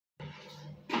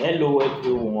Hello,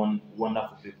 everyone,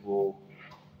 wonderful people,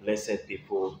 blessed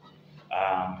people.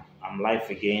 I'm live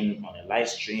again on a live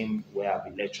stream where I'll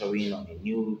be lecturing on a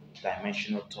new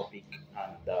dimensional topic,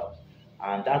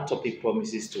 and that topic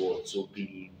promises to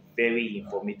be very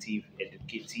informative,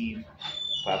 educative,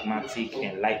 pragmatic,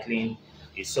 enlightening.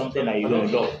 It's something that you're going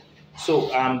to love.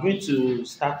 So I'm going to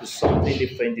start with something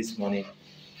different this morning,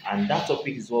 and that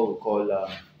topic is what we call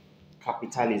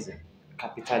capitalism.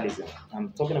 Capitalism.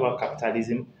 I'm talking about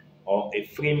capitalism or a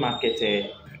free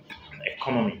market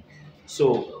economy.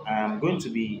 So I'm going to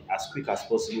be as quick as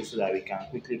possible so that we can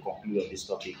quickly conclude on this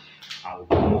topic and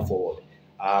we can move forward.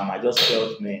 I just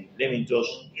felt, man, let me just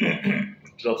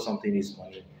drop something this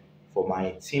morning for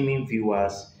my teaming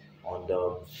viewers on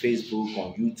the Facebook,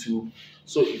 on YouTube.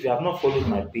 So if you have not followed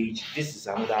my page, this is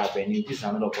another avenue, this is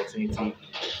another opportunity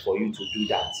for you to do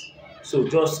that. So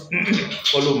just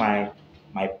follow my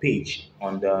page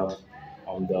on the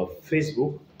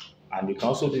Facebook, and you can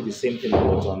also do the same thing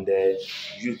but on the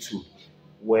YouTube,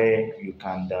 where you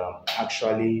can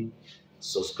actually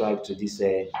subscribe to these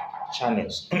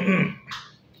channels.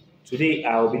 Today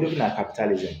I will be looking at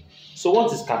capitalism. So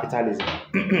what is capitalism?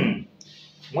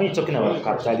 When you're talking about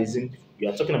capitalism, you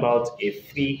are talking about a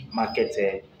free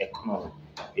market economy.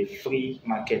 A free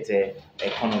market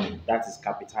economy. That is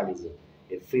capitalism.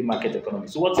 A free market economy.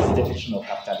 So what is the definition of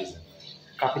capitalism?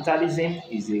 Capitalism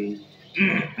is a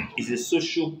is a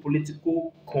social,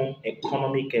 political,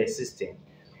 economic system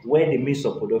where the means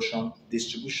of production,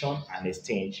 distribution, and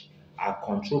exchange are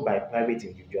controlled by private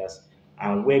individuals,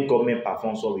 and where government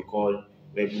performs what we call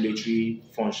regulatory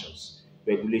functions.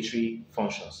 Regulatory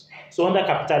functions. So under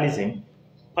capitalism,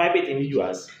 private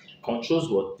individuals controls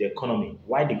what the economy,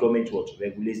 while the government what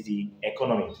regulates the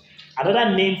economy.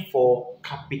 Another name for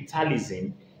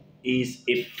capitalism is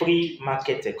a free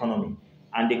market economy.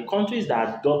 And the countries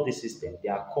that adopt this system, they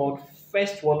are called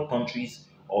first world countries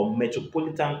or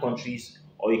metropolitan countries,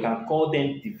 or you can call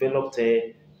them developed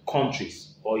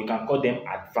countries, or you can call them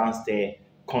advanced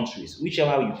countries.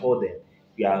 Whichever you call them,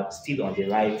 we are still on the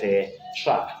right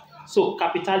track. So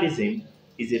capitalism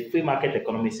is a free market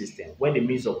economic system where the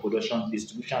means of production,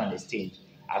 distribution, and exchange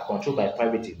are controlled by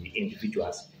private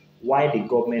individuals, while the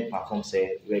government performs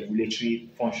regulatory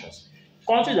functions.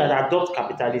 Countries that adopt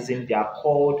capitalism, they are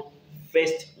called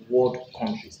first world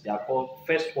countries. They are called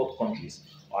first world countries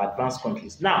or advanced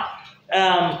countries. Now,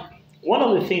 one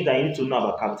of the things that you need to know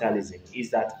about capitalism is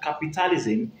that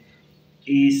capitalism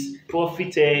is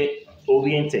profit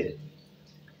oriented.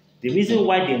 The reason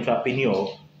why the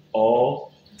entrepreneur or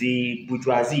the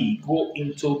bourgeoisie go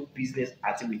into business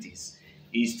activities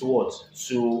is to what?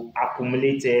 To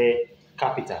accumulate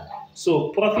capital. So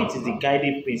profit is the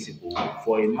guiding principle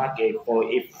for a market, for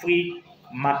a free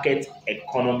market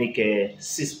economic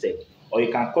system, or you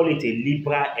can call it a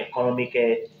liberal economic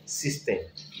system.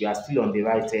 You are still on the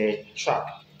right track.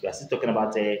 We are still talking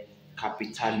about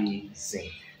capitalism.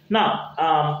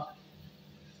 Now,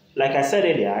 like I said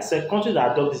earlier, I said countries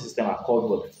that adopt this system are called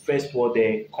what? First world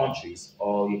countries,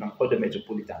 or you can call them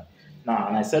metropolitan. Now,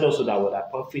 and I said also that what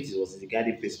profit was the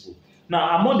guiding principle.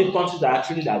 Now, among the countries that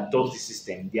actually adopt the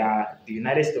system, they are the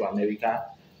United States of America,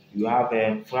 you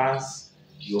have France,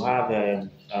 you have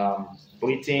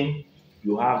Britain,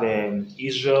 you have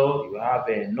Israel, you have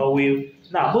Norway.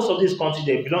 Now, most of these countries,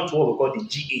 they belong to what we call the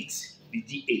G8. The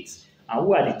G8. And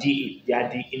who are the G8? They are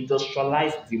the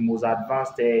industrialized, the most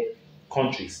advanced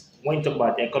countries. When you talk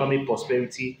about economic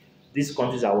prosperity, these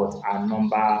countries are what? Are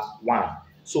number one.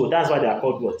 So that's why they are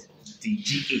called what? The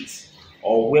G8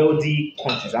 or wealthy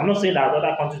countries. I'm not saying that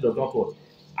other countries does not what?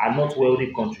 Are not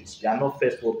wealthy countries. They are not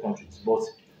first world countries. But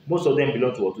most of them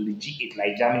belong to what? To the G8,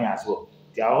 like Germany as well.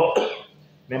 They are all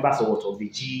members of what? Of the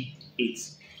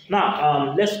G8.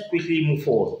 Now, let's quickly move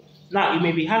forward. Now, you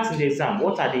may be asked in the exam,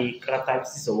 what are the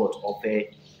characteristics of what? Of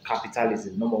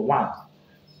capitalism? Number one,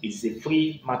 it's a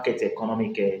free market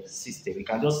economic system. We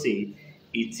can just say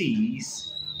it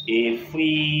is a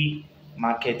free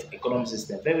market economic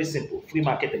system. Very simple, free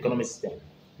market economic system.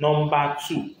 Number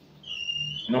two,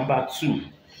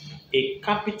 a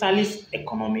capitalist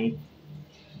economy.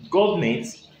 Government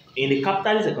in a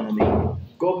capitalist economy,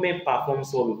 government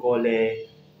performs what we call a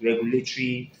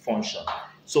regulatory function.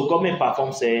 So government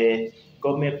performs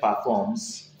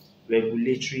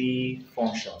regulatory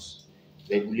functions.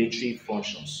 Regulatory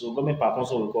functions. So government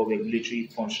performs what we call regulatory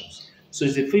functions. So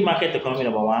it's a free market economy,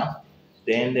 number one.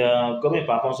 Then the government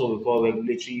performs what we call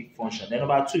regulatory function. Then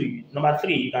number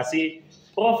three, you can say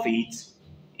profit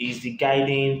is the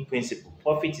guiding principle.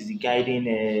 Profit is the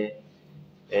guiding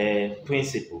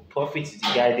principle. Profit is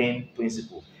the guiding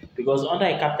principle. Because under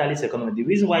a capitalist economy, the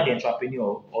reason why the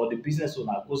entrepreneur or the business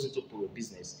owner goes into a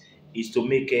business is to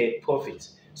make a profit.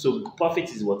 So profit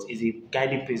is what is a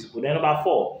guiding principle. Then number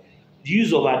four, the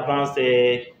use of advanced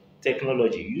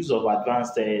technology. Use of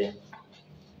advanced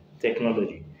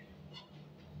technology.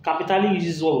 Capitalism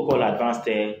uses what we call advanced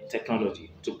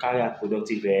technology to carry out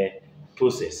productive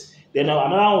process. Then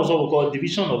another one is what we call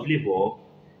division of labor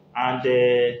and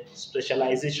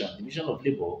specialization. Division of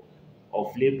labor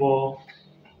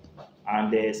and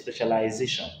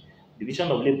specialization.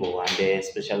 Division of labor and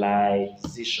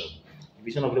specialization.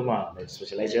 Division of labor and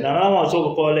specialization. Another one is what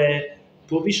we call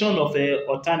provision of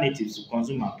alternatives to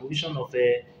consumers. Provision of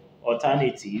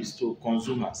alternatives to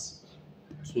consumers.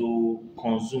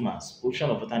 Provision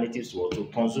of alternatives to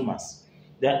consumers.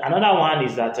 Then another one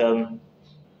is that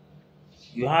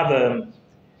you have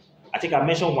I think I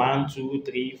mentioned one, two,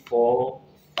 three, four,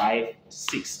 five,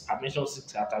 six. I mentioned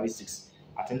six after six.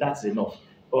 I think that's enough.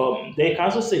 Then you can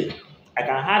also say, I can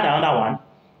add another one.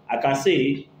 I can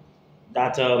say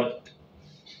that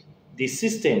the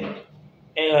system,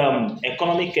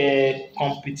 economic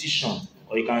competition,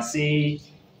 or you can say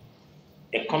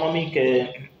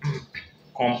economic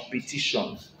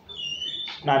competition.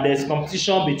 Now there's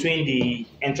competition between the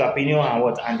entrepreneur and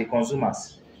what and the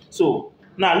consumers. So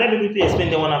now let me quickly explain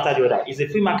them one after the other. It's a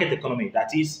free market economy.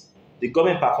 That is, the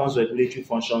government performs regulatory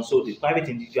functions, so the private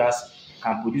individuals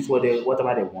can produce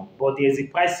whatever they want. But there is a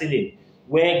price ceiling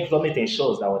where government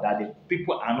ensures that the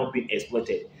people are not being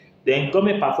exploited. Then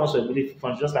government performs regulatory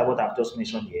functions, just like what I've just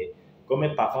mentioned here.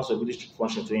 Government performs regulatory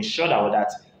functions to ensure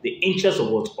that the interests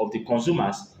of the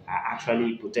consumers are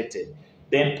actually protected.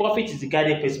 Then profit is the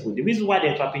guiding principle. The reason why the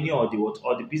entrepreneur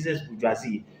or the business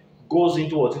bourgeoisie goes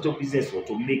into business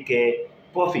to make a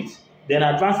profit. Then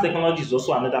advanced technology is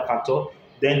also another factor.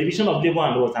 Then division of labor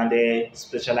and the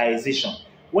specialization.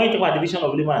 When you talk about division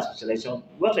of labor and specialization,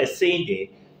 what we're saying there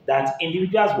that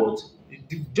individuals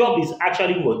the job is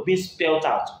actually being spelled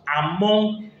out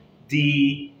among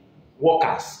the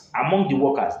workers.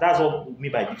 That's what we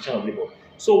mean by division of labor.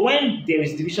 So when there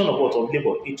is division of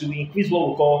labor, it will increase what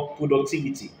we call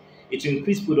productivity. It will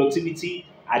increase productivity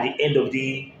at the end of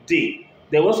the day.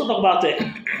 They will also talk about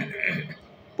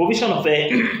provision of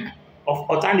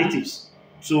alternatives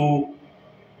to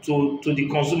the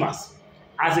consumers.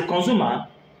 As a consumer,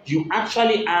 you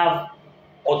actually have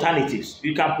alternatives.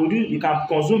 You can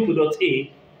consume product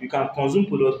A, you can consume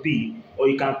product B, or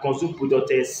you can consume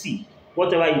product C.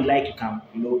 Whatever you like, you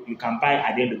can buy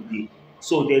at the end of the day.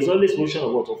 So there's always provision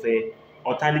of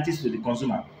alternatives to the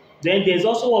consumer. Then there's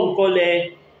also what we call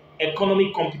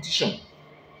economic competition.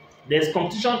 There's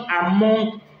competition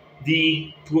among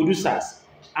the producers,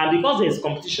 and because there's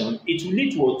competition, it will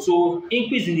lead to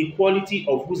increase in the quality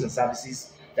of goods and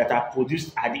services that are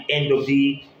produced at the end of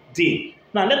the day.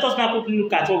 Now let us now quickly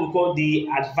look at what we call the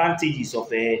advantages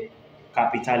of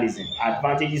capitalism.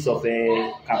 Advantages of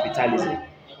capitalism.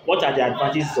 What are the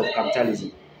advantages of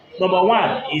capitalism? Number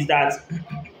one is that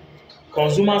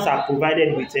consumers are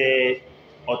provided with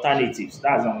alternatives.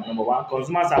 That's number one.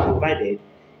 Consumers are provided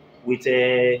with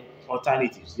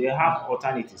alternatives. They have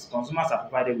alternatives. Consumers are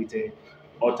provided with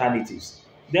alternatives.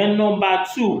 Then number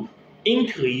two,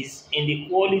 increase in the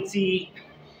quality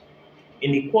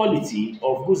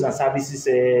of goods and services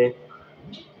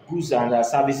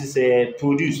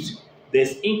produced.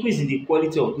 There's increase in the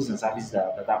quality of goods and services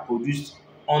that are produced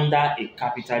under a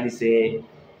capitalist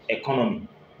economy.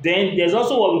 Then there's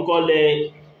also what we call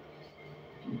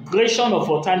creation of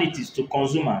alternatives to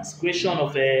consumers. Creation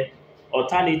of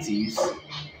alternatives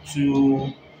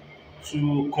to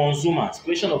consumers.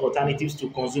 Creation of alternatives to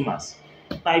consumers.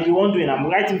 Now, if you're wondering, I'm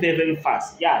writing very, very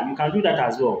fast. Yeah, you can do that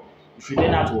as well. You should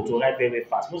learn how to write very, very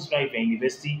fast. Most of the time, if you're in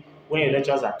university, when your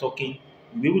lecturers are talking,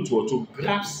 you'll be able to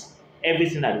grasp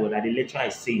everything that the lecturer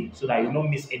is saying so that you don't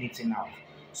miss anything out.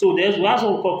 So we have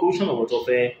what we call creation of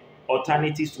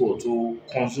alternatives to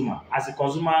consumer. As a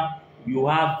consumer, you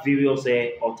have various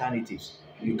alternatives.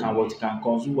 You can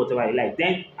consume whatever you like.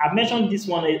 Then I mentioned this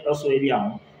one also earlier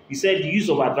on. You said the use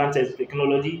of advanced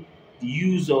technology, the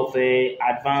use of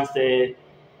advanced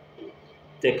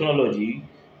technology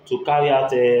to carry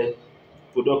out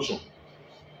production.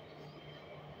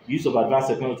 Use of advanced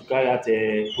technology to carry out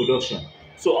production.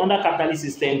 So under capitalist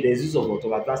system, there's use of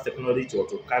advanced technology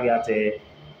to carry out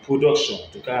production.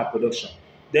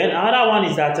 Then another one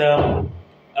is that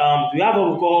we have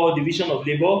what we call division of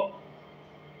labor,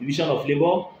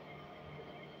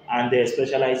 and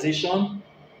specialization.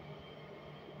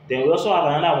 Then we also have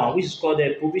another one which is called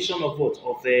the provision of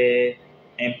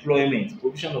employment.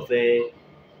 Provision of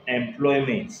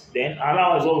employment. Then another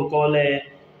one is what we call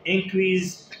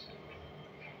increase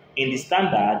in the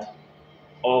standard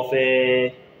of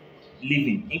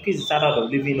living. Increase the standard of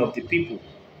living of the people.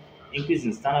 increase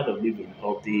in standard of living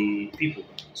of the people.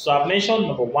 So I've mentioned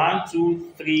number one,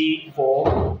 two, three,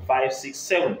 four, five, six,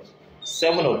 seven.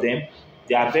 Seven of them.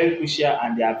 They are very crucial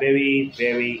and they are very,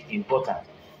 very important.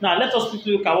 Now let us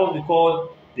quickly look at what we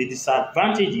call the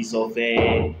disadvantages of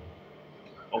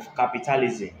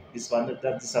capitalism.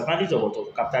 The disadvantage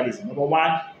of capitalism. Number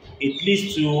one, it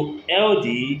leads to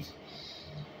LD,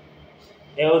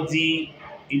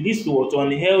 it leads to what?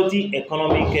 Unhealthy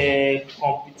economic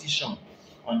competition.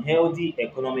 Unhealthy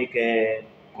economic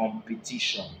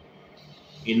competition.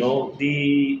 You know,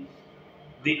 the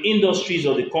industries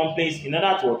or the companies, in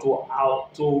order to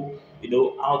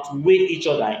outweigh each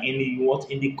other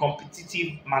in the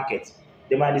competitive market,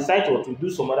 they might decide to do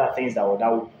some other things that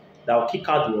will kick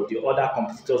out the other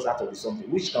competitors out of the something,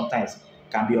 which sometimes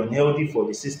can be unhealthy for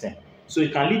the system. So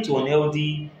it can lead to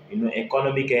unhealthy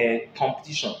economic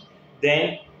competition.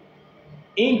 Then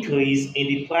increase in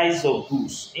the price of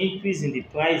goods, increase in the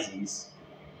prices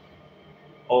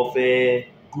of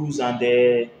goods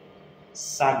and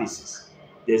services.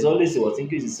 There's always what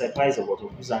increase in the price of what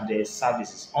of goods and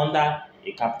services under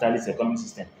a capitalist economic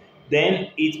system.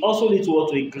 Then it also leads to what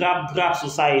to a grab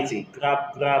society,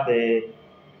 grab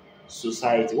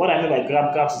society. What I mean by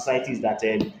grab society is that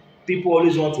people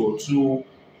always want to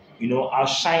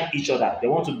outshine each other. They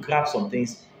want to grab some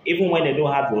things even when they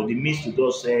don't have the means to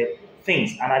those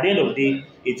things. And at the end of the day,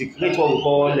 it creates what we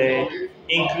call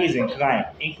increase in crime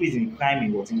in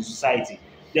the society.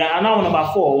 Then another number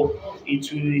four,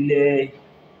 it will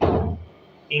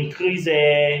increase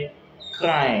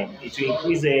crime. It will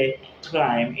increase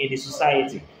crime in the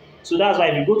society. So that's why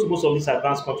if you go to most of these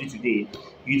advanced countries today,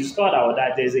 you discover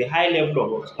that there's a high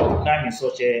level of crime in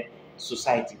such a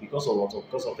society because of what?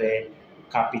 Because of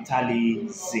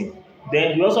capitalism.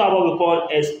 Then we also have what we call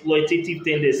exploitative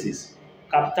tendencies.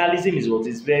 Capitalism is what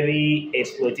is very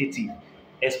exploitative.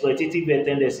 Exploitative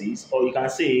tendencies, or you can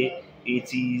say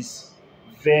it is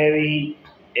very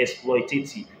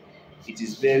exploitative. It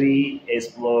is very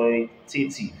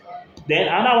exploitative. Then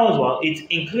another one is what? It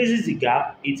increases the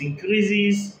gap. It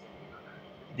increases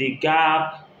the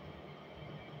gap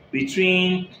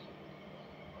between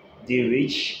the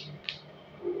rich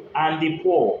and the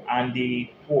poor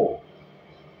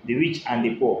the rich and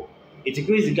the poor. It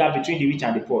increases the gap between the rich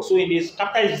and the poor. So in this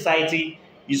capitalist society,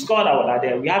 you discover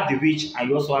that we have the rich and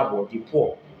you also have the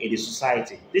poor in the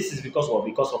society. This is because of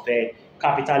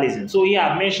capitalism. So here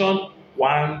I've mentioned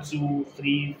 1, 2,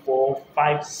 3, 4,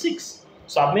 5, 6.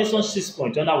 So I've mentioned 6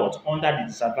 points under what? Under the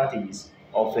disadvantages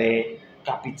of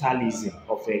capitalism.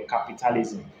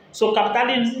 Capitalism. So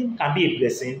capitalism can be a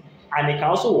blessing, and it can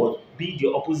also be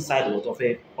the opposite side of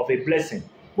a blessing.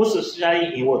 Most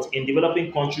especially in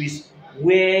developing countries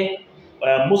where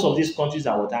most of these countries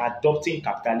are adopting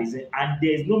capitalism, and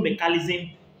there is no mechanism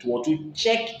to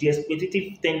check the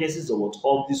exploitative tendencies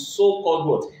of the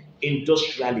so-called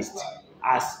industrialists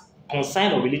as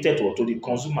concerned or related to the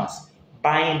consumers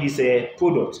buying this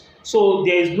product. So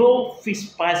there is no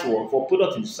fixed price for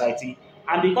products in society,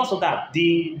 and because of that,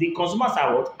 the consumers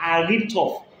are ripped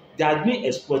off. They are being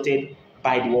exploited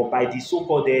by the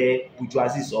so-called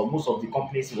bourgeoisies or most of the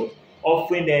companies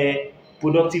offering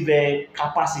productive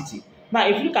capacity. Now,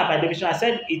 if you look at my definition, I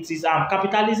said it is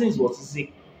capitalism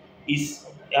is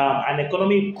an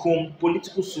economic,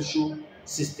 political, social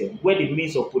system where the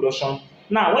means of production.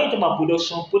 Now, when you talk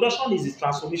about production is the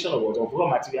transformation of raw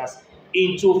materials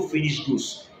into finished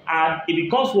goods, and it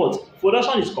becomes what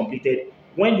production is completed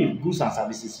when the goods and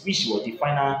services reach the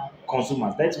final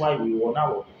consumers. That's why you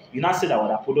now say that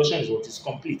our production is what is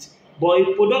complete. But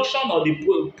if production or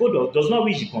the product does not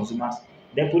reach the consumers,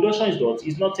 then production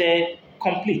is not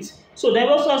complete. So then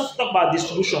we also talk about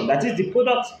distribution. That is, the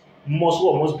product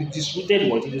must be distributed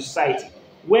in the society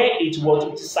where it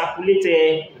will circulate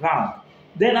around.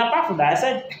 Then apart from that, I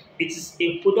said it is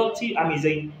a productive. An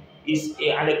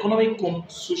economic,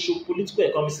 social, political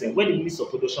economic system where the means of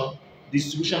production,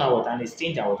 distribution, and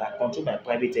exchange are controlled by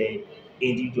private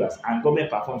individuals, and government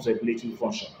performs regulatory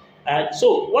function.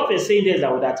 So what we're saying there is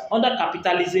that under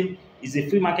capitalism is a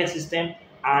free market system,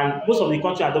 and most of the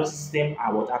countries adopting system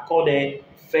are called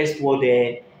first world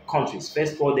countries.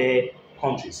 First world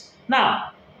countries.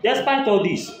 Now, despite all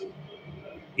this,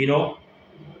 in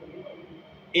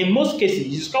most cases,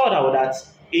 you discover that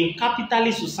in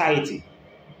capitalist society,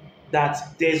 that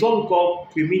there is what we call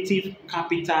primitive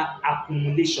capital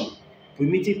accumulation.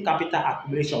 Primitive capital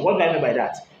accumulation. What do I mean by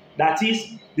that? That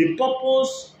is the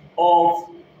purpose of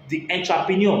the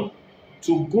entrepreneur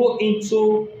to go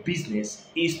into business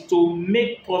is to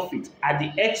make profit at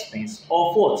the expense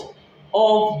of what?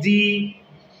 Of the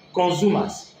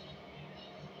consumers.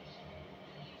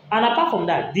 And apart from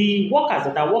that, the workers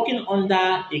that are working under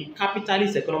a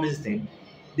capitalist economic system,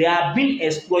 they are being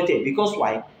exploited because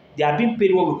why? They are being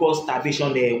paid what we call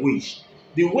starvation wage.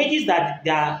 The wages that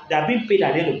they are being paid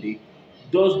at the end of the day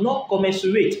does not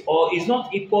commensurate or is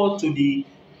not equal to the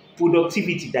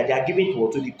productivity that they are giving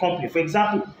to the company. For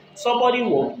example, somebody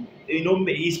work,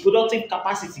 his productive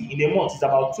capacity in a month is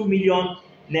about 2 million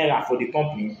naira for the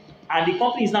company, and the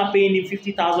company is now paying him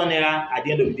 50,000 naira at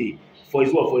the end of the day for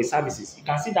his work, for his services. You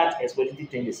can see that exploitative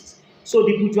tendencies. So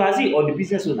the bourgeoisie or the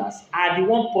business owners are the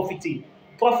one profiting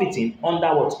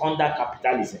under what? Under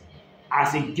capitalism,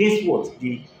 as against what?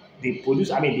 The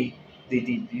produce, I mean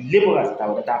the laborers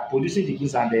that are producing the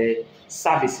goods and the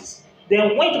services.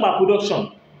 Then when you talk about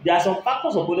production, there are some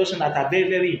factors of production that are very,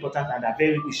 very important and are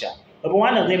very crucial. Number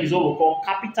one of them is what we call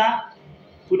capital.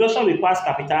 Production requires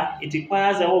capital. It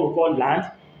requires what we call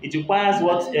land. It requires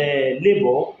what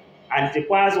labor, and it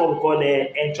requires what we call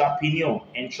entrepreneur.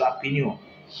 Entrepreneur.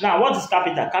 Now, what is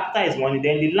capital? Capital is money.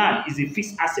 Then the land is a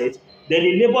fixed asset. Then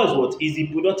the labor is what is the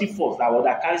productive force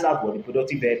that carries out what the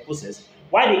productive process.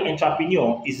 While the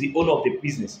entrepreneur is the owner of the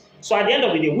business. So at the end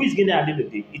of the day, who is getting at the end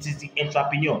of the day? It is the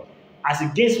entrepreneur, as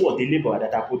against what the labor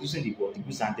that are producing the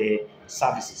goods and the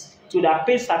services. So they are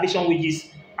paid starvation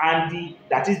wages, and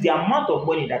that is the amount of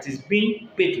money that is being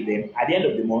paid to them at the end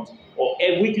of the month or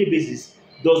a weekly basis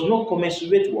does not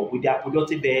commensurate with their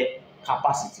productive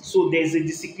capacity. So there is a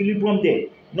disequilibrium there,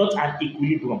 not an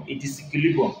equilibrium, a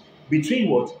disequilibrium between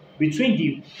what? Between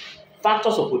the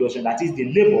factors of production, that is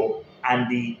the labor,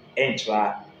 and the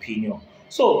entrepreneur.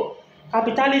 So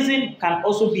capitalism can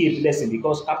also be a blessing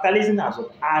because capitalism has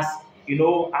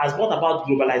brought about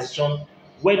globalization,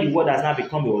 where the world has now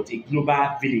become a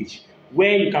global village,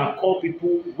 where you can call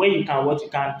people, where you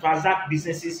can transact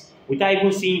businesses without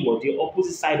even seeing what the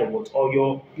opposite side of what or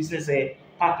your business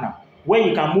partner, where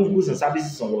you can move goods and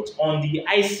services on the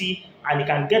IC, and you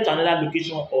can get to another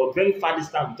location or very far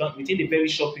distance within a very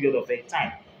short period of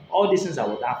time. All these things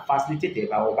are facilitated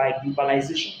by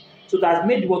globalization. So that has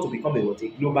made the world to become a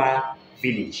global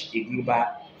village, a global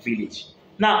village.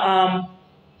 Now,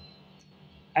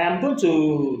 I am going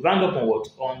to round up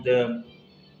on the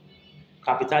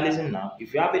capitalism now.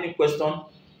 If you have any question,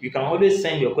 you can always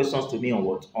send your questions to me on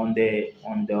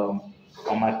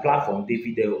on my platform,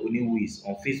 David Oniwis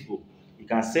on Facebook. You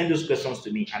can send those questions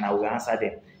to me and I will answer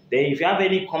them. Then if you have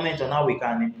any comment on how we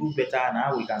can improve better and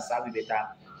how we can serve you better,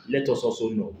 let us also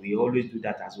know. We always do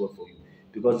that as well for you.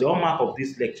 Because the hallmark of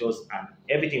these lectures and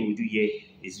everything we do here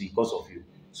is because of you.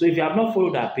 So if you have not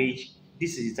followed our page,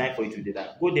 this is the time for you to do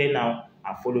that. Go there now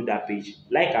and follow that page,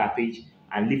 like our page,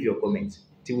 and leave your comments.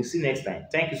 Till we see next time.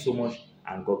 Thank you so much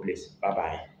and God bless. Bye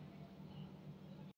bye.